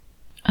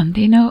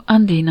Andino,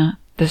 Andina,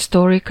 the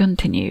story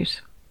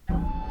continues.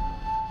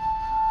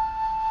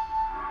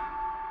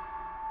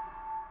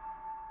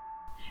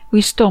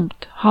 We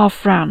stomped,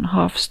 half ran,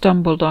 half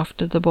stumbled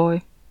after the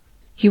boy.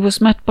 He was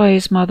met by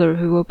his mother,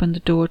 who opened the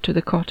door to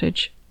the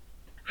cottage.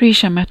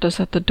 Risha met us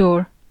at the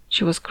door.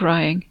 She was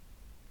crying.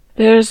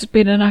 "There's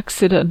been an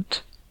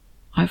accident."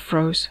 I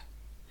froze.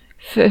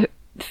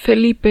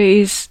 Felipe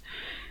is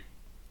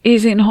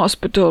in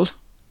hospital,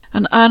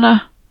 and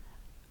Anna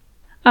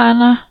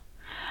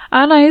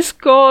is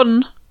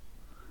gone."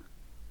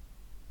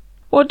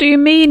 What do you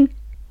mean?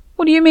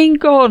 What do you mean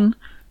gone?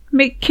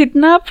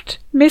 Kidnapped?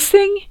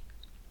 Missing?"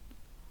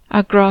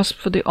 I grasped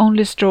for the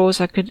only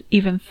straws I could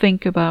even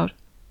think about,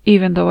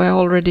 even though I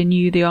already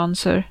knew the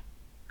answer.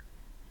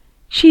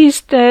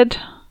 "She's dead.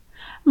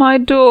 My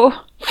daughter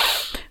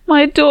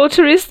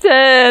is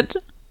dead."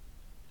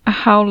 A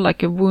howl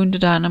like a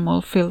wounded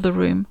animal filled the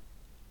room.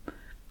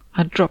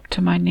 I dropped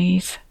to my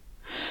knees.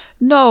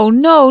 No,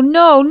 no,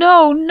 no,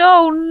 no,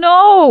 no,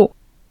 no!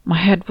 My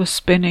head was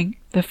spinning.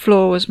 The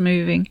floor was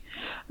moving.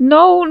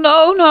 No,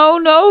 no, no,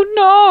 no,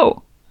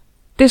 no!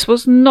 This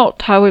was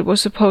not how it was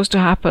supposed to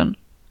happen.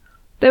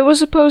 They were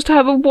supposed to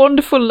have a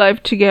wonderful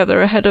life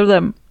together ahead of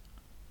them.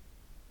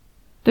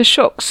 The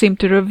shock seemed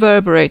to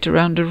reverberate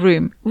around the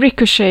room,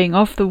 ricocheting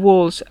off the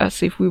walls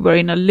as if we were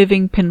in a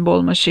living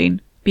pinball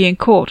machine, being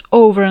caught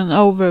over and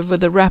over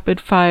with the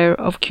rapid fire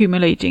of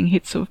accumulating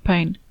hits of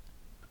pain.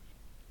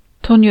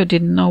 Tonio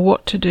didn't know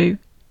what to do,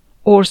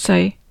 or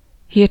say.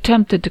 He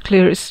attempted to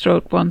clear his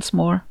throat once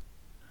more.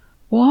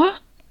 "What?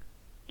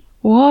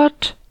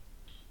 What?"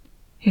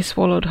 He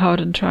swallowed hard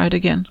and tried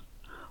again.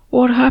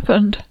 "What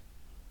happened?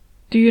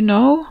 Do you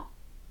know?"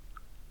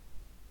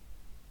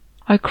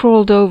 I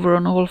crawled over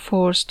on all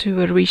fours to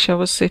where Risha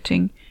was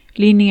sitting,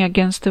 leaning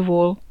against the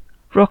wall,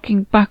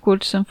 rocking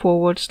backwards and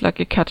forwards like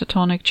a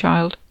catatonic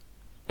child.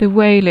 The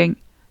wailing,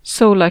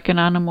 so like an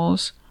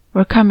animal's,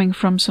 were coming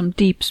from some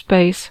deep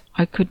space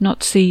I could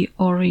not see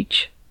or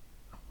reach.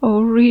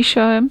 "Oh,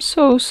 Risha, I'm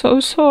so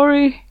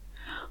sorry.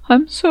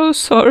 I'm so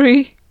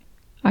sorry,"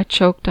 I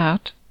choked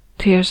out,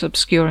 tears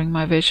obscuring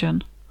my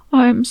vision.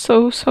 "I'm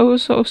so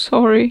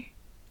sorry."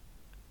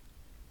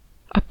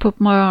 I put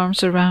my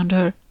arms around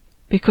her,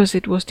 because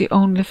it was the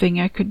only thing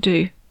I could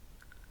do.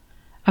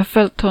 I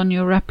felt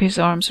Tonio wrap his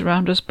arms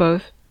around us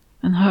both,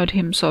 and heard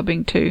him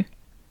sobbing too.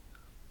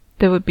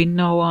 There would be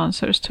no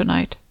answers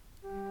tonight.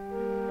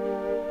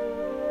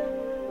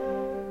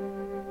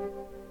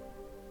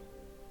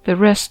 The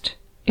rest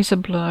is a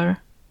blur.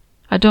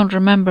 I don't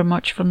remember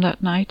much from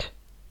that night.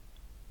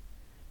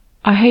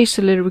 I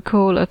hastily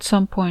recall at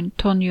some point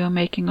Tonio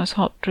making us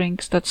hot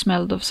drinks that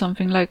smelled of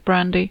something like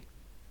brandy.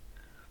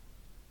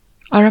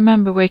 I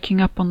remember waking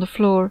up on the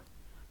floor,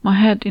 my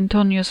head in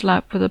Tonio's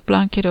lap with a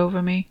blanket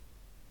over me.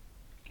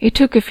 It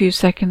took a few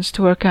seconds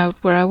to work out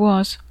where I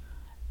was,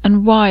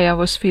 and why I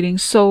was feeling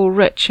so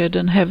wretched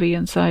and heavy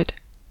inside.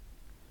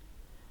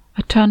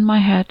 I turned my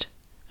head,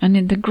 and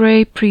in the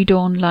grey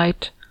pre-dawn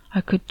light I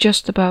could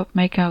just about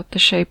make out the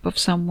shape of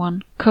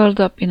someone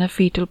curled up in a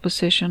fetal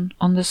position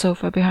on the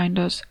sofa behind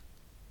us.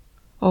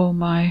 Oh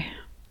my,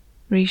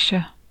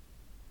 Risha.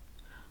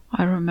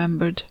 I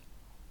remembered.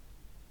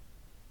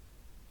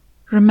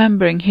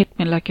 Remembering hit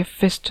me like a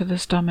fist to the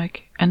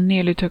stomach and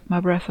nearly took my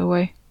breath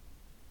away.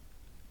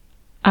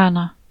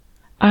 Anna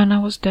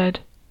was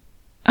dead.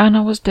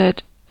 Anna was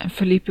dead, and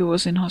Felipe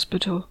was in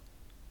hospital.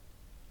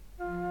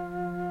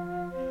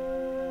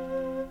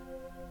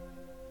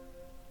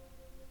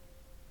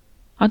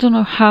 I don't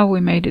know how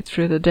we made it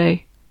through the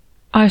day.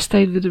 I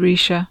stayed with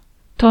Risha.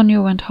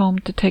 Tonio went home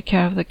to take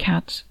care of the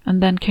cats,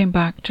 and then came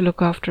back to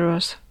look after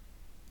us.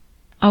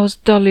 I was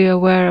dully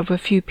aware of a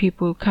few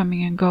people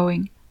coming and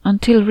going,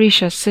 until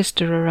Risha's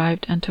sister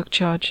arrived and took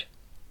charge.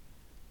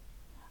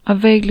 I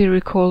vaguely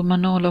recall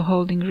Manolo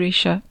holding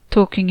Risha,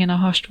 talking in a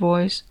hushed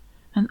voice,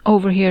 and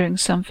overhearing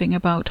something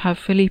about how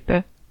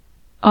Felipe,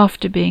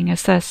 after being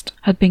assessed,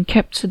 had been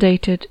kept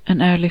sedated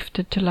and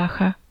airlifted to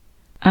Laja,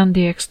 and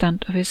the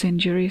extent of his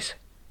injuries.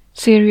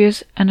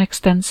 Serious and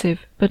extensive,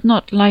 but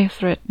not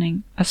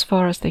life-threatening as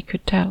far as they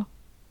could tell.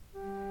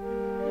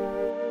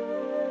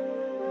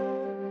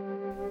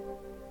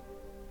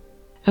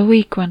 A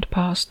week went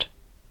past.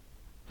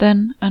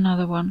 Then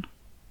another one.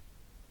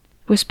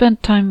 We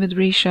spent time with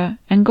Risha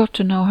and got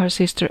to know her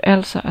sister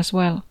Elsa as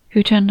well,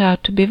 who turned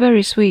out to be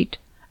very sweet,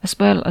 as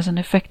well as an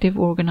effective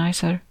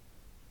organizer.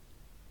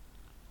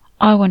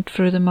 I went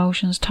through the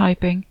motions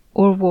typing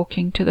or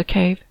walking to the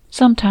cave,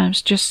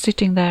 sometimes just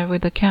sitting there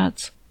with the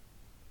cats.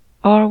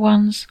 Our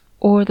ones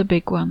or the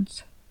big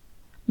ones.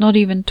 Not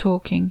even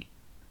talking,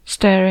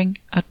 staring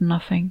at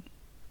nothing,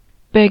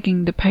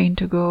 begging the pain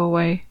to go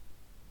away.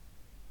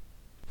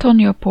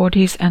 Tonio poured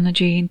his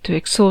energy into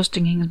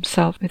exhausting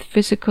himself with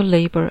physical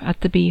labor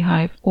at the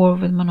beehive or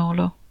with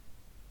Manolo.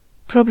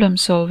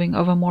 Problem-solving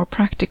of a more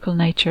practical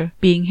nature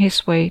being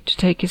his way to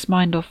take his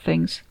mind off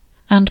things,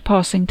 and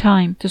passing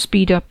time to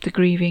speed up the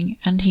grieving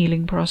and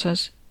healing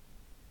process.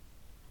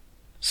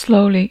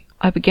 Slowly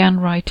I began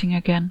writing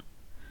again,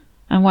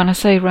 and when I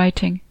say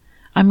writing,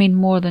 I mean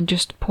more than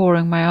just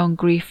pouring my own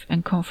grief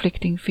and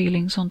conflicting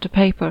feelings onto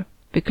paper,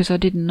 because I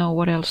didn't know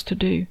what else to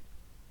do.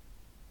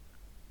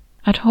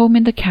 At home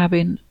in the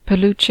cabin,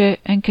 Peluche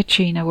and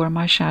Kachina were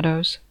my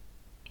shadows.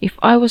 If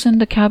I was in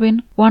the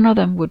cabin, one of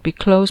them would be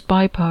close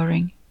by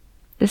purring.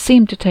 They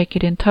seemed to take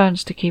it in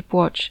turns to keep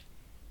watch.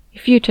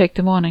 If you take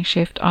the morning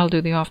shift, I'll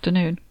do the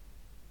afternoon.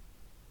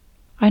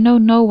 I know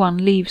no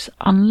one leaves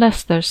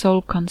unless their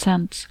soul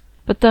consents,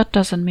 but that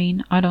doesn't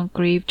mean I don't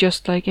grieve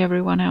just like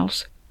everyone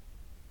else.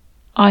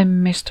 I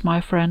missed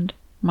my friend,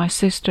 my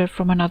sister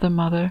from another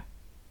mother.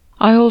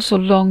 I also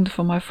longed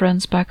for my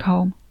friends back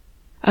home.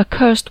 I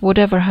cursed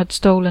whatever had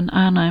stolen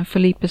Anna and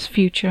Felipe's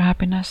future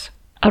happiness.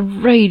 I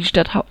raged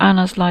at how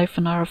Anna's life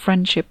and our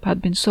friendship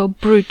had been so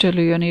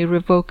brutally and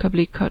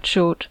irrevocably cut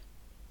short.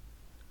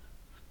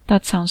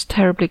 That sounds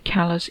terribly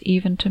callous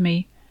even to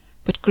me,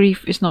 but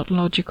grief is not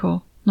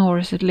logical, nor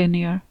is it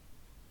linear.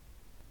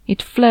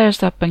 It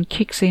flares up and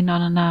kicks in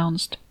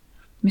unannounced,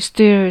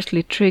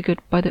 mysteriously triggered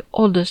by the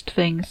oddest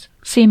things,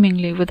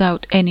 seemingly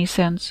without any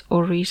sense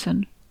or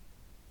reason.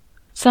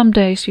 Some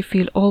days you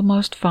feel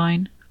almost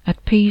fine,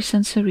 at peace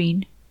and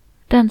serene.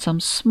 Then some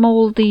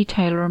small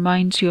detail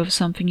reminds you of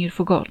something you'd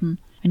forgotten,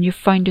 and you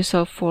find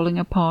yourself falling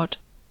apart,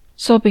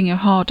 sobbing your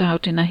heart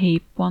out in a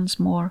heap once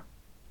more.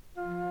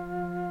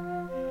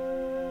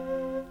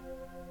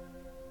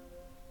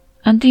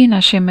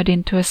 Andina shimmered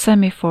into a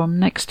semi-form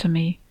next to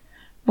me,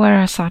 where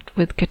I sat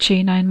with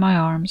Kachina in my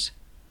arms,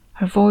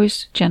 her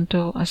voice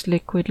gentle as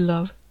liquid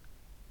love.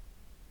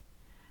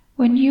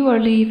 When you are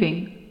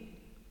leaving,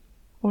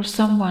 or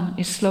someone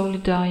is slowly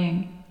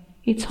dying,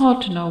 it's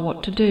hard to know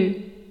what to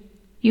do.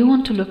 You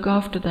want to look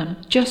after them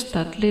just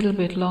that little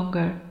bit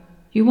longer.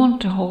 You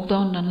want to hold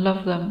on and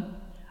love them,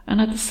 and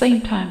at the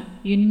same time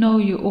you know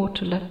you ought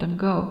to let them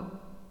go.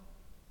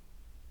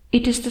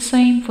 It is the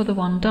same for the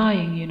one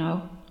dying, you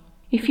know.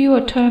 If you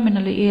are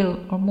terminally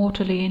ill or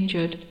mortally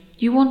injured,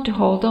 you want to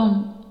hold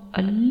on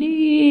a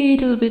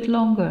little bit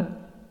longer,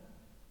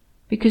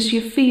 because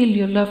you feel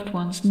your loved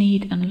ones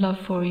need and love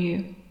for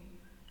you,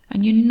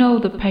 and you know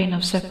the pain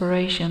of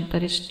separation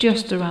that is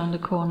just around the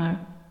corner,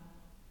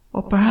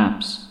 or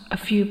perhaps a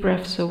few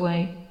breaths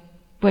away,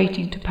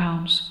 waiting to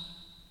pounce.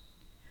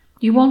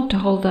 You want to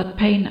hold that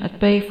pain at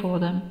bay for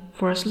them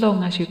for as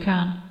long as you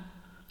can.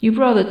 You'd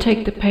rather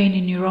take the pain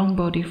in your own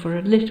body for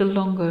a little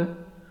longer,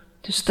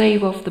 to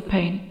stave off the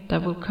pain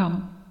that will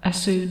come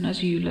as soon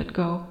as you let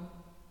go.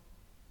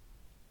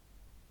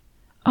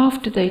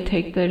 After they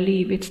take their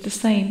leave, it's the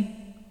same.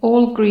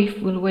 All grief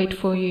will wait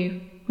for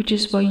you, which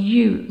is why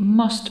you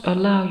must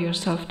allow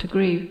yourself to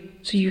grieve,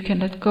 so you can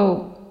let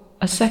go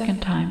a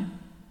second time,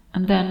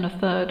 and then a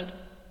third.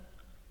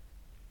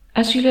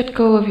 As you let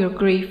go of your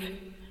grief,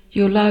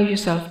 you allow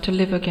yourself to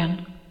live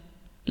again,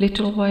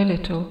 little by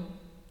little,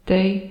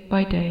 day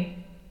by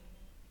day.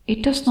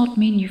 It does not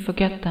mean you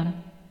forget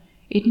them.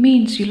 It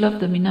means you love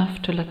them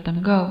enough to let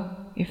them go,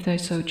 if they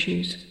so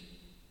choose.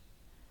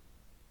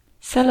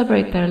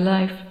 Celebrate their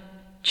life,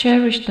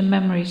 cherish the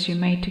memories you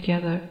made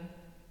together,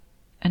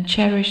 and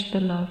cherish the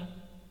love.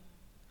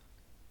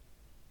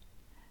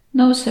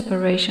 No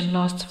separation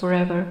lasts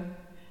forever.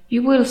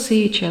 You will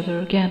see each other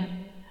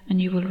again,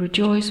 and you will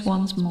rejoice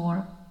once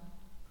more.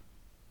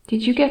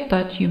 Did you get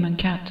that, human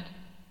cat?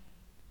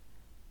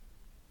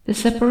 The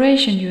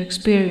separation you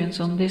experience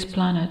on this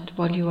planet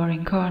while you are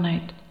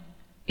incarnate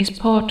is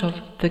part of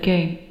the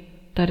game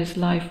that is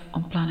life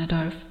on planet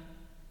Earth.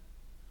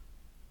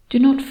 Do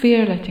not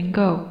fear letting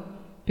go,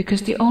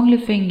 because the only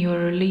thing you are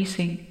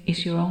releasing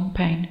is your own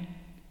pain,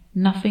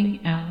 nothing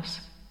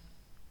else.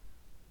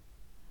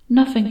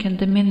 Nothing can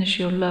diminish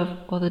your love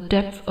or the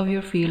depth of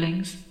your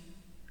feelings.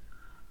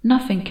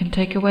 Nothing can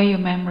take away your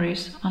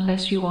memories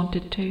unless you want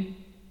it to.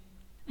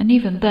 And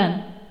even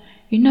then,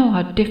 you know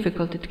how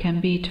difficult it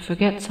can be to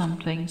forget some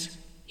things,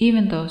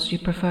 even those you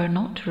prefer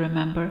not to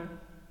remember.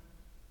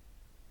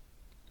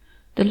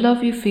 The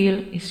love you feel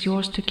is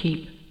yours to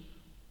keep,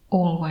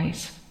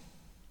 always.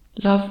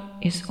 Love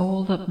is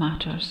all that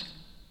matters.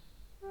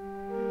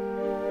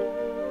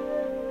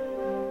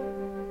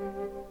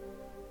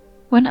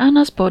 When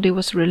Anna's body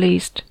was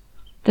released,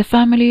 the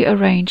family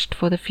arranged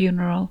for the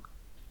funeral.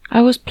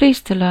 I was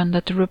pleased to learn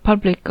that the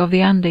Republic of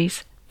the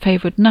Andes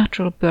favored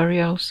natural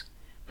burials,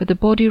 with the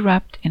body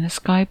wrapped in a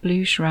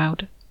sky-blue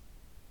shroud.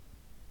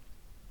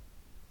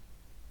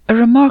 A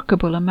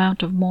remarkable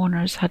amount of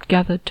mourners had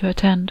gathered to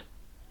attend.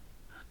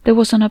 There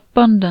was an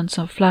abundance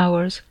of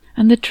flowers,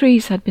 and the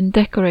trees had been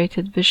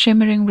decorated with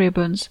shimmering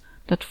ribbons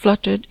that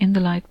fluttered in the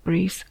light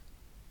breeze.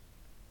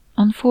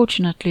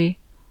 Unfortunately,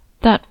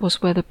 that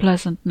was where the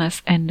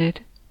pleasantness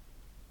ended.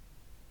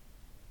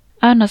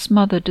 Anna's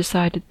mother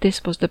decided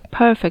this was the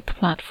perfect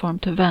platform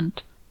to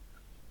vent.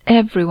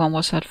 Everyone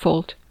was at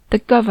fault, the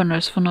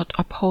governors for not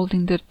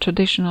upholding the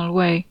traditional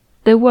way,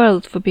 the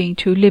world for being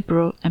too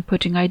liberal and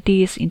putting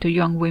ideas into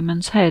young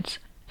women's heads,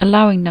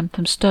 allowing them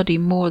to study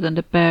more than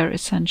the bare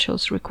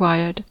essentials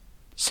required.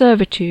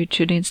 Servitude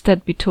should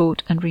instead be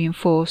taught and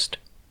reinforced.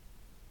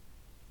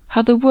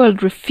 How the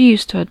world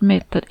refused to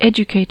admit that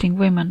educating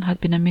women had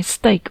been a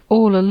mistake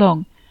all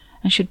along,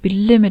 and should be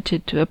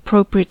limited to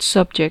appropriate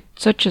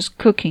subjects such as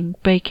cooking,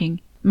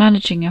 baking,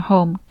 managing a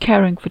home,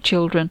 caring for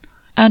children,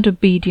 and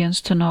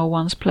obedience to know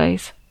one's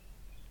place.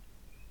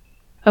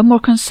 A more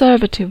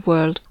conservative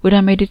world would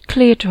have made it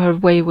clear to her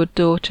wayward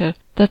daughter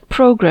that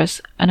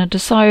progress and a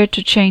desire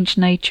to change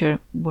nature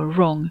were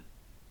wrong.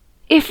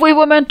 "If we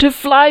were meant to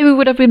fly, we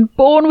would have been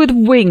born with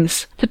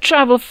wings. To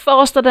travel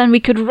faster than we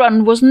could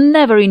run was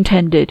never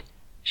intended,"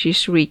 she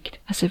shrieked,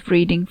 as if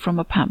reading from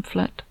a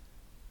pamphlet.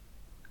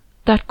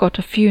 That got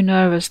a few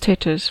nervous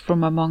titters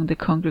from among the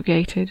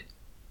congregated.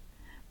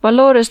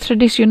 "Valores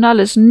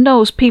traditionales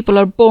knows people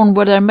are born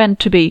where they're meant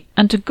to be,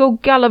 and to go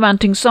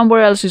gallivanting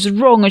somewhere else is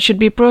wrong and should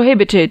be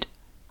prohibited.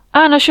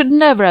 Anna should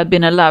never have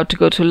been allowed to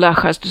go to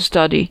Lajas to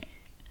study.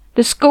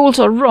 The schools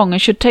are wrong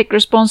and should take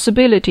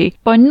responsibility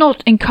by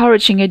not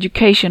encouraging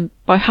education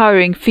by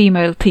hiring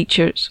female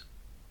teachers.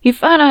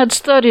 If Anna had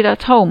studied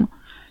at home,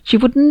 she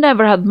would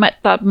never have met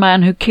that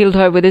man who killed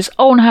her with his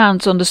own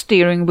hands on the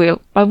steering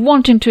wheel, by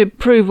wanting to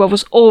improve what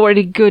was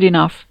already good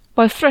enough.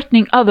 By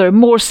threatening other,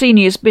 more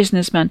senior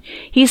businessmen,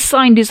 he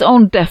signed his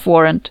own death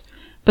warrant.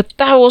 But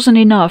that wasn't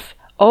enough.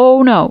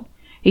 Oh no,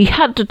 he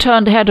had to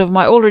turn the head of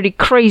my already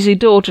crazy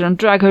daughter and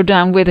drag her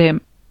down with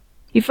him.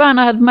 If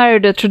Anna had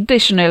married a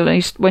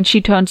traditionalist when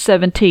she turned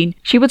 17,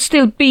 she would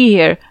still be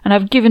here and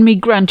have given me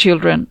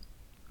grandchildren."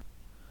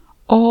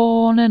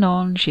 On and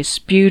on she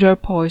spewed her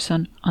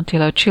poison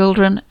until her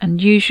children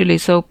and usually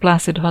so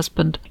placid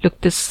husband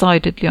looked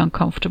decidedly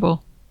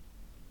uncomfortable.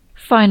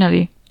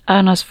 Finally,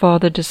 Anna's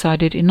father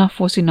decided enough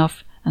was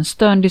enough and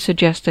sternly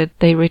suggested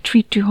they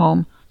retreat to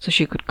home so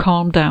she could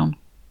calm down.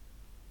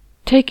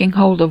 Taking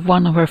hold of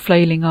one of her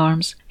flailing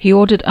arms, he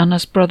ordered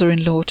Anna's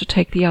brother-in-law to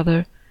take the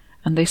other,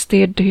 and they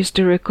steered the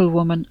hysterical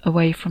woman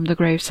away from the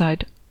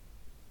graveside.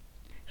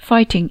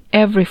 Fighting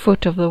every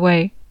foot of the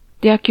way,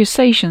 the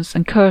accusations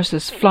and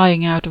curses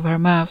flying out of her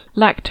mouth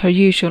lacked her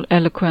usual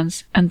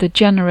eloquence and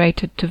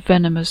degenerated to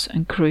venomous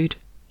and crude.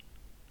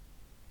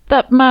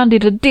 "That man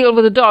did a deal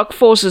with the dark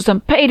forces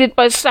and paid it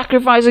by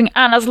sacrificing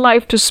Anna's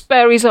life to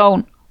spare his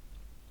own."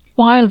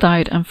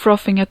 Wild-eyed and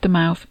frothing at the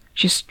mouth,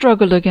 she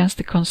struggled against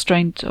the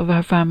constraints of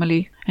her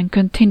family and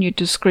continued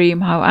to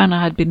scream how Anna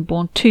had been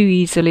born too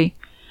easily,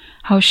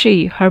 how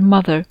she, her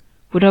mother,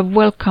 would have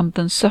welcomed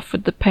and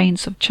suffered the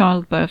pains of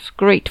childbirth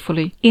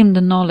gratefully, in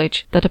the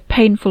knowledge that a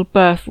painful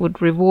birth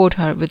would reward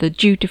her with a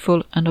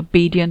dutiful and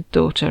obedient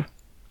daughter.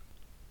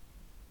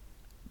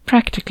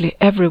 Practically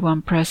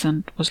everyone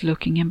present was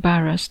looking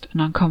embarrassed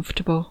and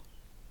uncomfortable.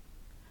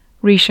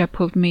 Risha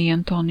pulled me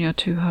and Tonio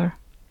to her.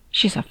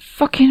 "She's a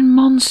fucking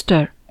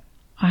monster,"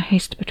 I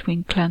hissed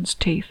between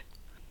clenched teeth.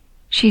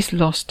 "She's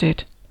lost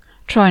it.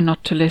 Try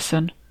not to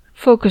listen.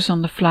 Focus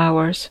on the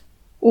flowers,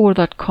 or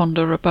that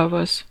condor above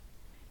us.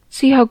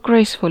 See how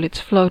graceful it's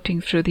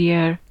floating through the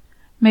air,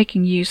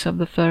 making use of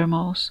the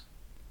thermals."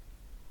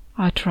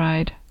 I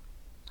tried.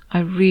 I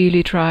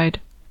really tried,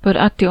 but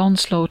at the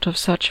onslaught of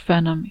such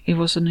venom it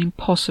was an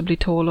impossibly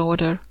tall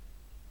order.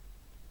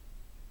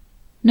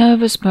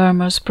 Nervous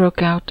murmurs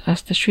broke out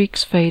as the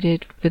shrieks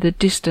faded, with a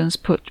distance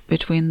put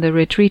between the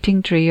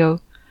retreating trio,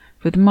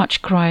 with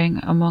much crying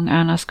among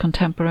Anna's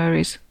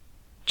contemporaries,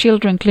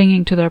 children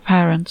clinging to their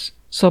parents,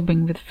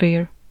 sobbing with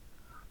fear.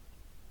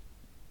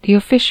 The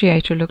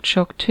officiator looked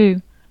shocked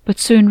too, but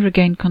soon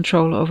regained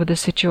control over the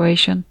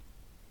situation.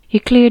 He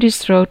cleared his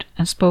throat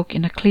and spoke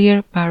in a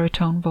clear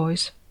baritone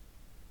voice.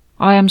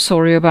 "I am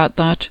sorry about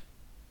that.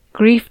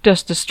 Grief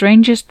does the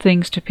strangest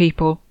things to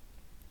people.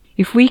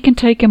 If we can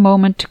take a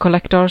moment to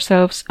collect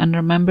ourselves and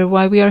remember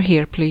why we are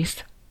here,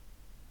 please."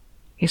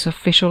 His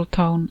official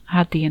tone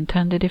had the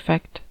intended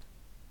effect.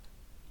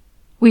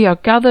 "We are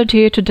gathered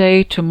here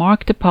today to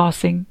mark the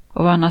passing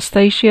of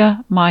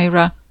Anastasia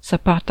Mayra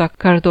Zapata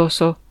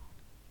Cardoso,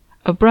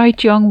 a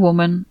bright young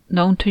woman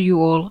known to you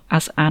all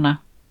as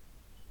Anna."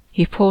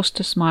 He paused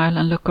to smile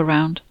and look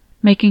around,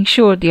 making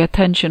sure the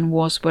attention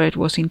was where it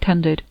was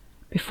intended,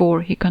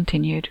 before he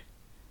continued.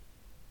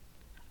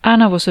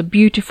 "Anna was a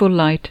beautiful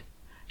light,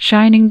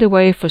 shining the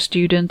way for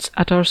students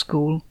at our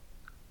school.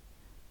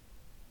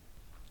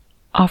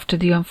 After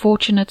the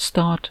unfortunate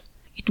start,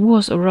 it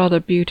was a rather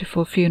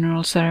beautiful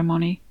funeral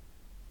ceremony,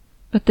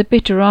 but the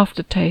bitter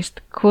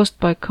aftertaste caused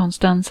by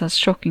Constanza's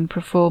shocking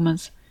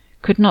performance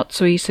could not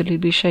so easily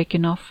be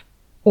shaken off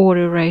or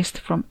erased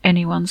from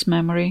anyone's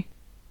memory.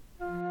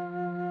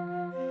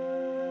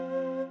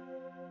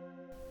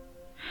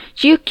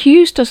 "You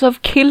accused us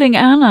of killing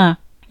Anna,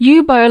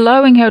 you by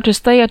allowing her to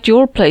stay at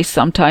your place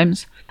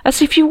sometimes,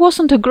 as if she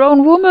wasn't a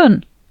grown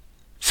woman,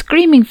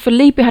 screaming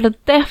Felipe had a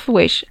death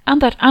wish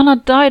and that Anna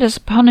died as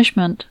a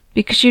punishment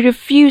because she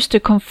refused to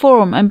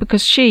conform and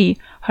because she,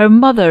 her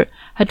mother,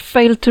 had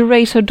failed to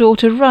raise her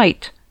daughter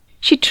right.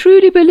 She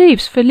truly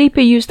believes Felipe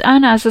used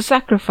Anna as a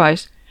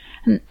sacrifice,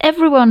 and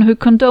everyone who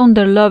condoned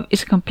their love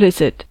is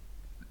complicit."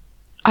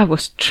 I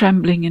was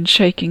trembling and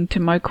shaking to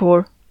my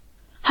core.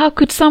 How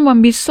could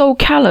someone be so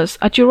callous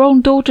at your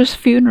own daughter's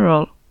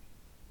funeral?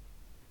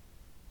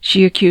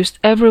 "She accused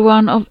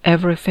everyone of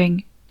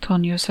everything,"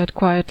 Tonio said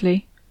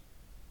quietly.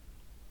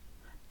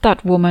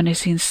 "That woman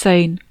is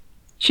insane.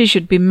 She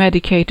should be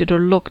medicated or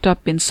locked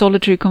up in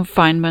solitary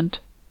confinement,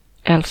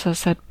 Elsa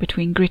said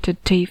between gritted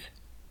teeth.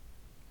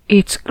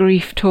 It's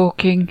grief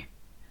talking.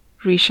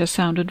 Risha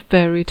sounded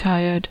very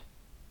tired.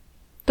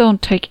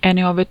 Don't take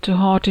any of it to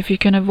heart if you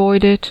can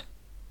avoid it.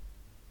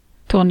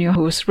 Tonio,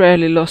 who was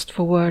rarely lost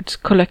for words,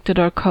 collected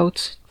our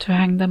coats to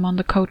hang them on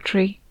the coat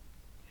tree.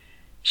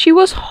 She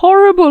was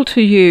horrible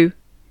to you.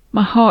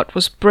 My heart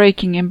was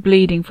breaking and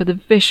bleeding for the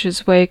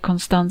vicious way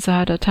Constanza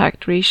had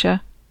attacked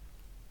Risha.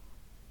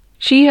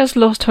 She has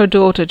lost her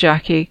daughter,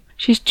 Jackie.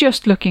 She's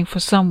just looking for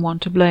someone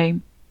to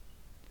blame.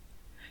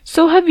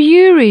 So have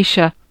you,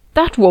 Risha.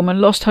 That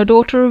woman lost her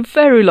daughter a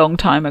very long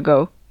time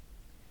ago.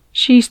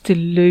 She's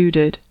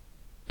deluded,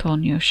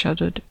 Tonio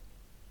shuddered.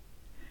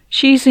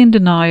 She's in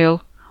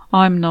denial.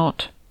 I'm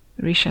not,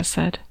 Risha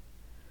said.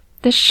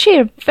 The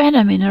sheer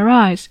venom in her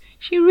eyes.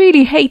 She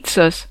really hates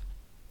us.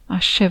 I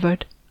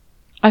shivered.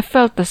 I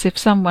felt as if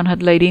someone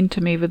had laid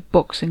into me with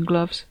boxing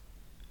gloves.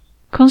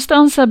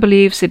 Constanza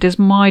believes it is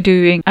my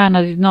doing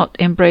Anna did not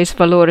embrace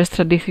valores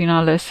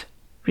tradicionales,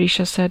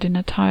 Risha said in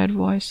a tired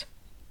voice.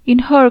 In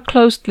her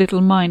closed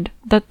little mind,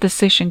 that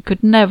decision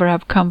could never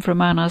have come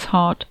from Anna's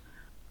heart,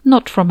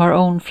 not from her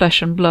own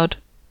flesh and blood.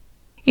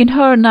 In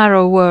her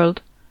narrow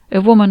world,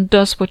 a woman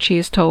does what she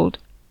is told,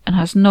 and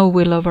has no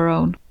will of her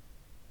own.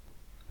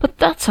 But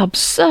that's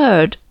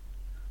absurd.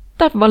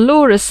 That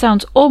valores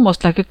sounds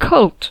almost like a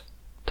cult,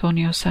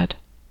 Tonio said.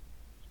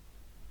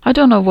 I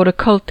don't know what a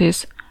cult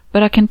is,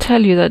 but I can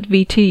tell you that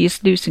VT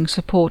is losing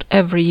support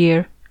every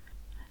year.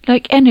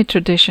 Like any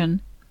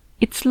tradition,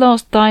 its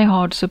last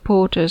die-hard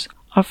supporters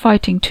are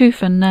fighting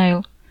tooth and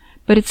nail,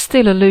 but it's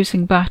still a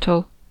losing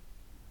battle.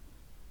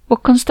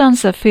 What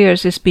Constanza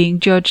fears is being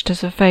judged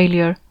as a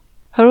failure.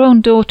 Her own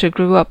daughter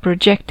grew up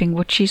rejecting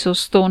what she so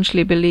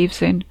staunchly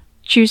believes in,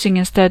 choosing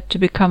instead to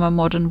become a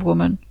modern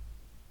woman.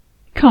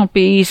 Can't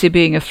be easy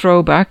being a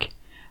throwback.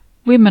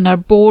 Women are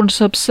born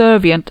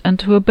subservient and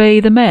to obey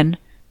the men.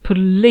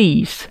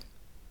 Please.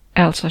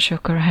 Elsa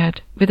shook her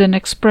head, with an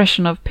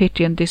expression of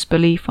pity and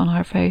disbelief on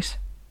her face.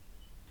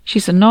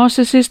 She's a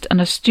narcissist and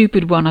a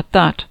stupid one at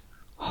that.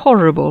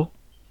 Horrible.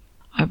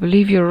 I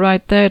believe you're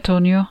right there,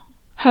 Tonio.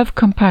 Have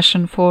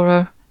compassion for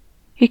her.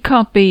 It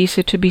can't be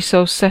easy to be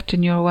so set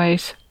in your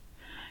ways.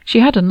 She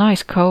had a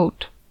nice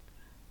coat.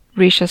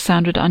 Risha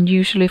sounded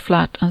unusually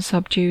flat and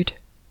subdued.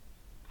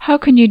 How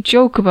can you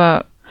joke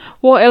about...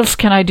 What else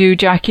can I do,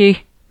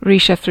 Jackie?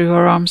 Risha threw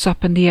her arms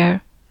up in the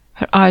air.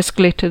 Her eyes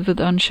glittered with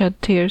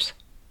unshed tears.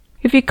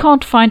 If you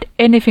can't find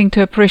anything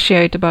to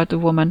appreciate about the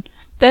woman,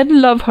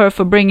 then love her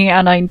for bringing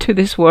Anna into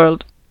this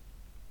world.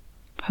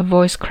 Her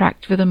voice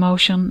cracked with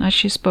emotion as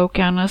she spoke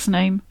Anna's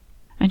name,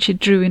 and she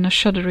drew in a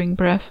shuddering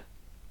breath.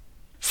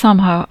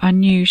 Somehow I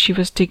knew she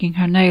was digging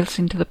her nails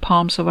into the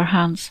palms of her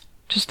hands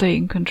to stay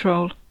in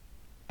control.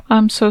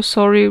 I'm so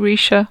sorry,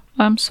 Risha.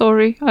 I'm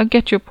sorry. I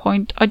get your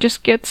point. I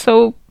just get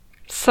so...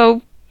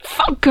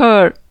 Fuck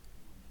her!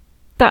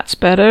 That's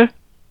better.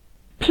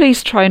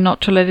 Please try not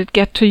to let it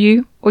get to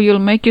you, or you'll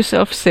make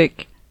yourself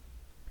sick.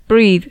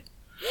 Breathe.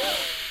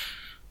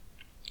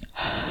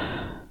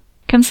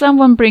 Can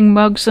someone bring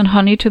mugs and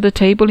honey to the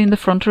table in the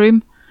front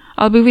room?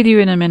 I'll be with you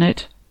in a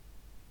minute.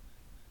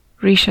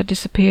 Risha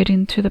disappeared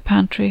into the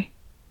pantry.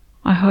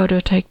 I heard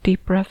her take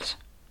deep breaths.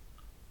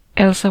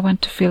 Elsa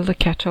went to fill the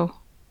kettle.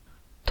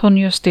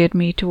 Tonio steered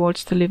me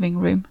towards the living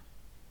room.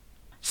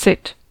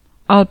 Sit.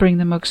 I'll bring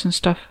the mugs and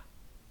stuff.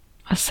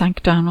 I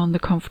sank down on the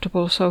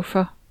comfortable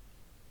sofa.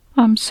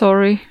 I'm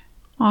sorry.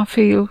 I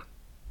feel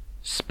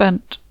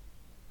spent,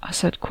 I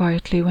said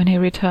quietly when he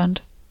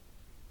returned.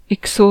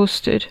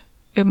 Exhausted,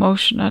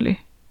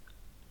 emotionally.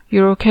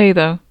 You're okay,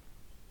 though,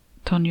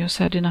 Tonio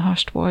said in a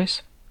hushed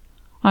voice.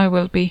 I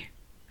will be.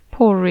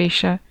 Poor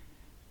Risha.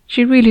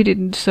 She really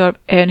didn't deserve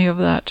any of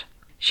that.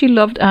 She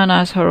loved Anna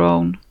as her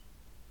own.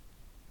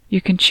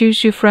 You can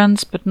choose your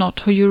friends, but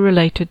not who you're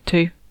related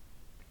to.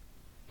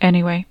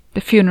 Anyway,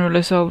 the funeral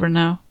is over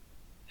now,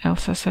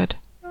 Elsa said.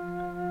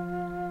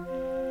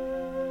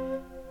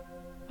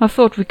 I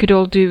thought we could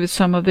all do with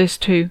some of this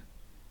too.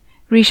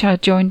 Risha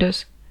had joined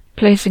us,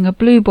 placing a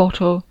blue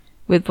bottle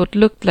with what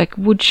looked like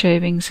wood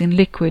shavings in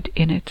liquid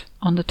in it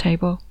on the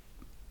table.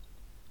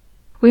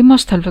 We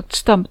must have looked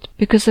stumped,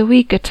 because a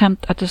weak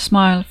attempt at a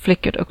smile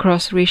flickered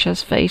across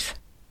Risha's face.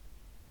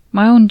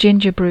 My own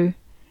ginger brew.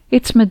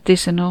 It's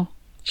medicinal,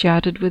 she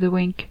added with a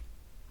wink.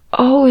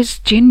 Oh, it's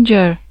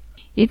ginger.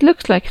 It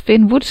looks like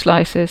thin wood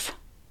slices.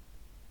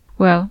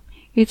 Well,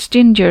 it's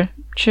ginger,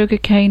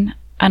 sugarcane,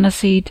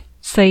 aniseed,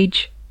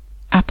 sage,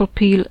 apple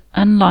peel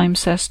and lime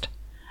zest,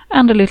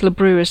 and a little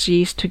brewer's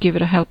yeast to give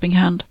it a helping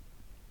hand.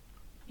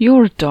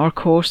 You're a dark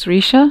horse,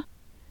 Risha,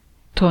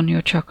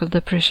 Tonio chuckled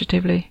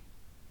appreciatively.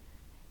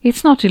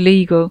 It's not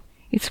illegal.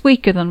 It's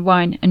weaker than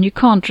wine, and you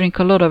can't drink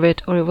a lot of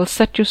it or it will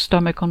set your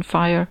stomach on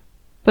fire.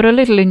 But a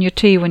little in your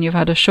tea when you've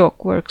had a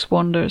shock works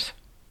wonders.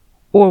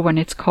 Or when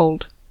it's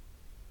cold.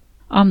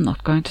 I'm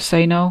not going to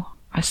say no.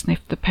 I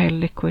sniffed the pale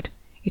liquid.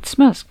 It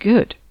smells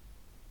good.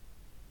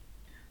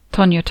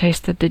 Tonio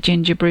tasted the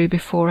ginger brew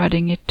before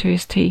adding it to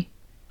his tea.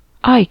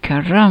 Ay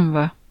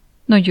caramba!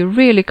 No, you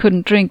really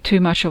couldn't drink too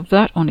much of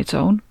that on its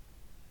own.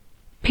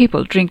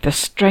 People drink the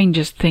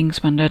strangest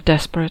things when they're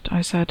desperate,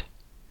 I said.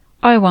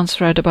 I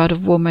once read about a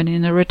woman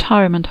in a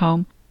retirement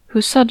home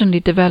who suddenly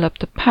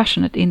developed a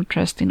passionate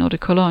interest in eau de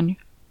cologne.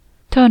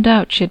 Turned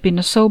out she had been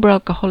a sober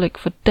alcoholic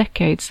for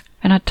decades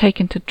and had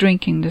taken to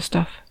drinking the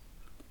stuff.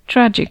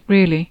 Tragic,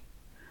 really.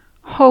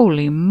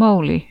 Holy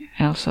moly,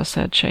 Elsa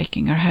said,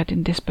 shaking her head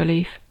in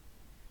disbelief.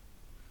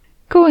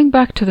 Going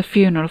back to the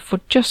funeral for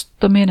just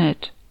a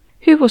minute,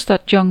 who was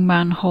that young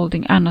man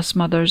holding Anna's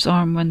mother's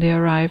arm when they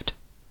arrived?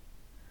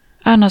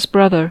 Anna's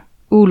brother,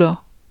 Ulo.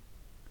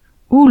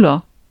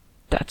 Ulo?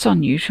 That's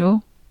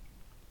unusual.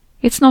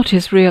 It's not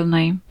his real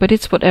name, but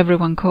it's what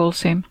everyone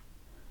calls him.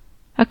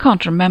 I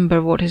can't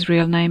remember what his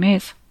real name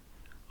is.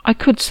 I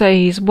could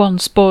say he's one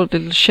spoiled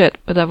little shit,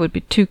 but that would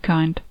be too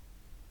kind.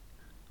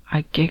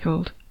 I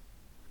giggled.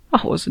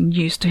 I wasn't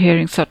used to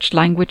hearing such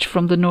language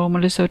from the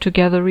normally so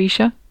together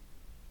Risha.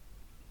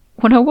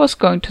 What I was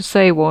going to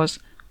say was,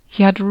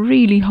 he had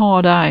really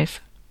hard eyes.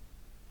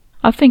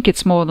 I think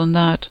it's more than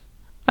that.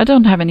 I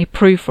don't have any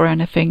proof or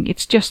anything,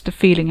 it's just a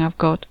feeling I've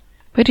got.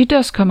 But he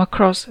does come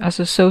across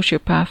as a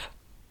sociopath.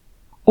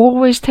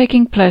 Always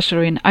taking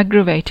pleasure in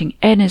aggravating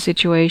any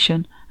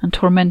situation and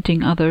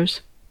tormenting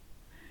others.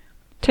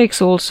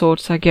 Takes all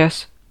sorts, I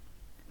guess,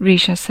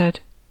 Risha said.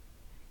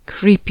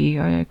 Creepy,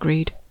 I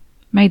agreed.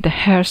 Made the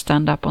hair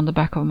stand up on the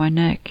back of my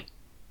neck.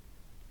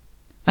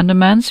 And the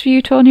man's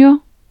view,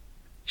 Tonio?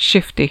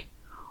 Shifty.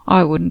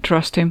 I wouldn't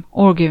trust him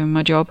or give him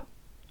a job.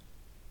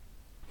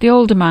 The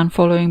older man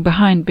following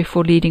behind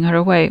before leading her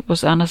away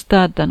was Anna's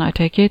dad, then, I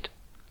take it?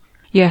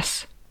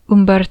 Yes,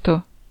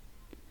 Umberto.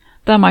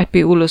 That might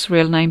be Ulo's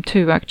real name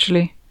too,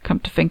 actually, come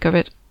to think of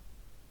it.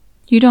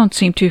 You don't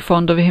seem too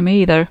fond of him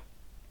either.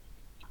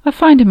 I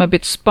find him a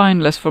bit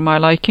spineless for my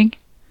liking.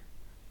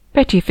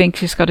 Bet he thinks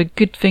he's got a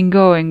good thing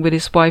going with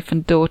his wife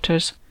and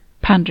daughters,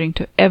 pandering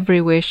to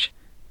every wish.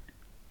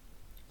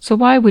 So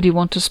why would he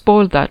want to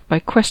spoil that by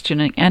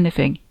questioning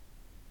anything?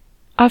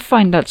 I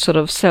find that sort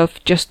of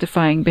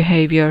self-justifying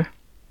behavior,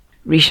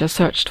 Risha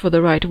searched for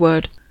the right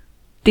word,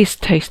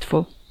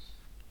 distasteful.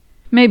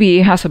 Maybe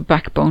he has a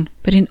backbone,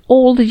 but in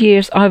all the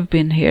years I've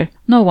been here,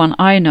 no one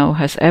I know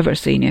has ever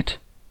seen it.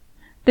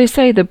 They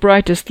say the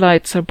brightest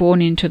lights are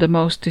born into the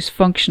most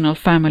dysfunctional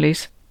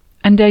families,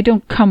 and they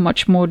don't come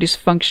much more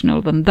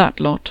dysfunctional than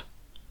that lot.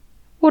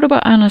 What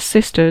about Anna's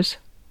sisters?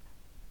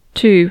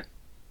 2.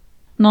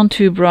 None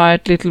too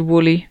bright, little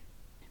woolly.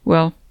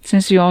 Well,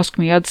 since you ask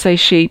me, I'd say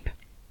sheep,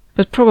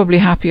 but probably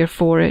happier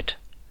for it.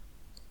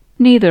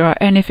 Neither are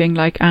anything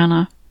like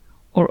Anna,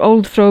 or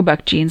old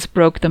throwback genes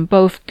broke them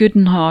both good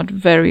and hard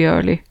very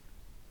early.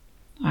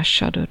 I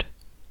shuddered.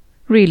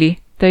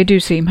 Really, they do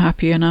seem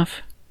happy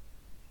enough.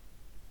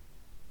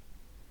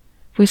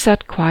 We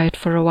sat quiet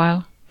for a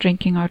while,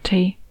 drinking our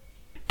tea.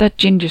 That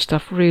ginger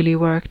stuff really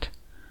worked.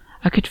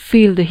 I could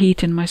feel the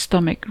heat in my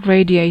stomach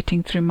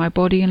radiating through my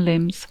body and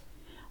limbs,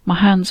 my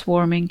hands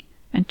warming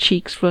and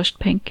cheeks flushed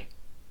pink.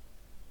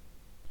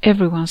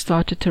 Everyone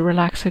started to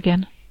relax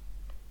again.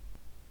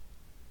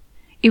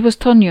 It was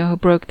Tonio who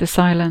broke the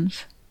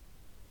silence.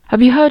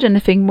 Have you heard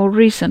anything more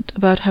recent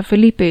about how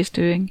Felipe is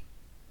doing?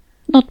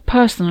 Not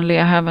personally,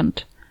 I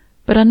haven't,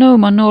 but I know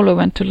Manolo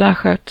went to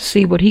Laja to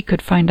see what he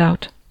could find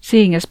out,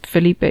 seeing as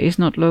Felipe is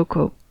not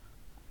local.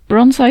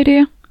 Bronze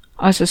idea?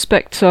 I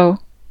suspect so.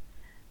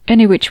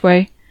 Any which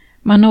way,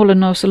 Manolo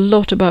knows a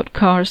lot about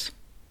cars.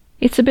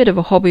 It's a bit of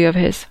a hobby of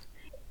his.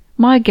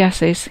 My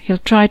guess is he'll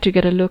try to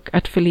get a look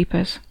at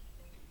Felipe's.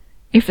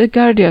 If the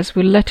Guardias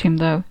will let him,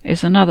 though,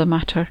 is another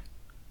matter.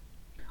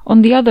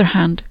 On the other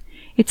hand,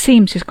 it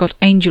seems he's got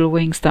angel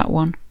wings, that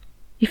one.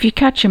 If you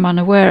catch him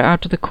unaware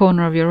out of the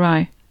corner of your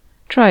eye,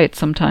 try it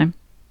sometime.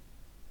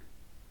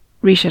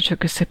 Risha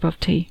took a sip of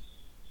tea.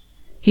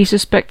 He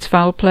suspects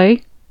foul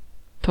play?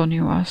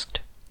 Tonio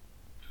asked.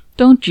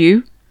 Don't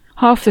you?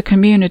 Half the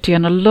community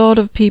and a lot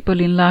of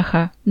people in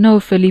Laja know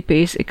Felipe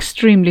is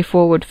extremely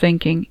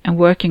forward-thinking and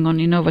working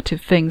on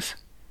innovative things,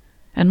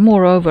 and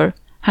moreover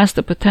has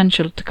the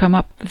potential to come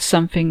up with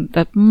something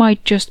that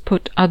might just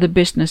put other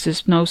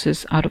businesses'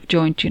 noses out of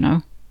joint, you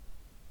know.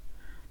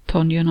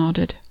 Tonio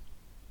nodded.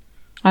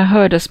 I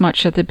heard as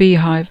much at the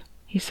beehive,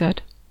 he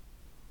said.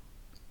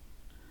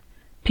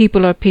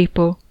 People are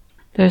people.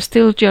 There's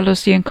still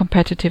jealousy and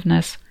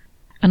competitiveness,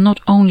 and not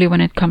only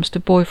when it comes to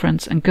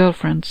boyfriends and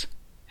girlfriends,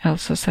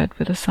 Elsa said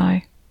with a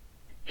sigh.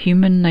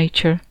 Human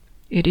nature.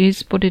 It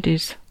is what it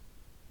is.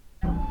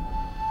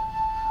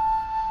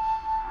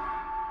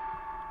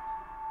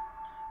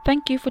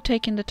 Thank you for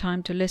taking the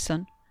time to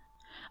listen.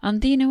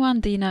 Andino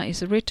Andina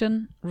is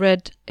written,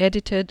 read,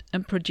 edited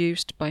and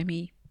produced by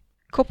me.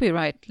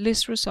 Copyright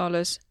Liz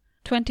Rosales,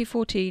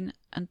 2014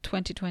 and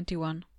 2021.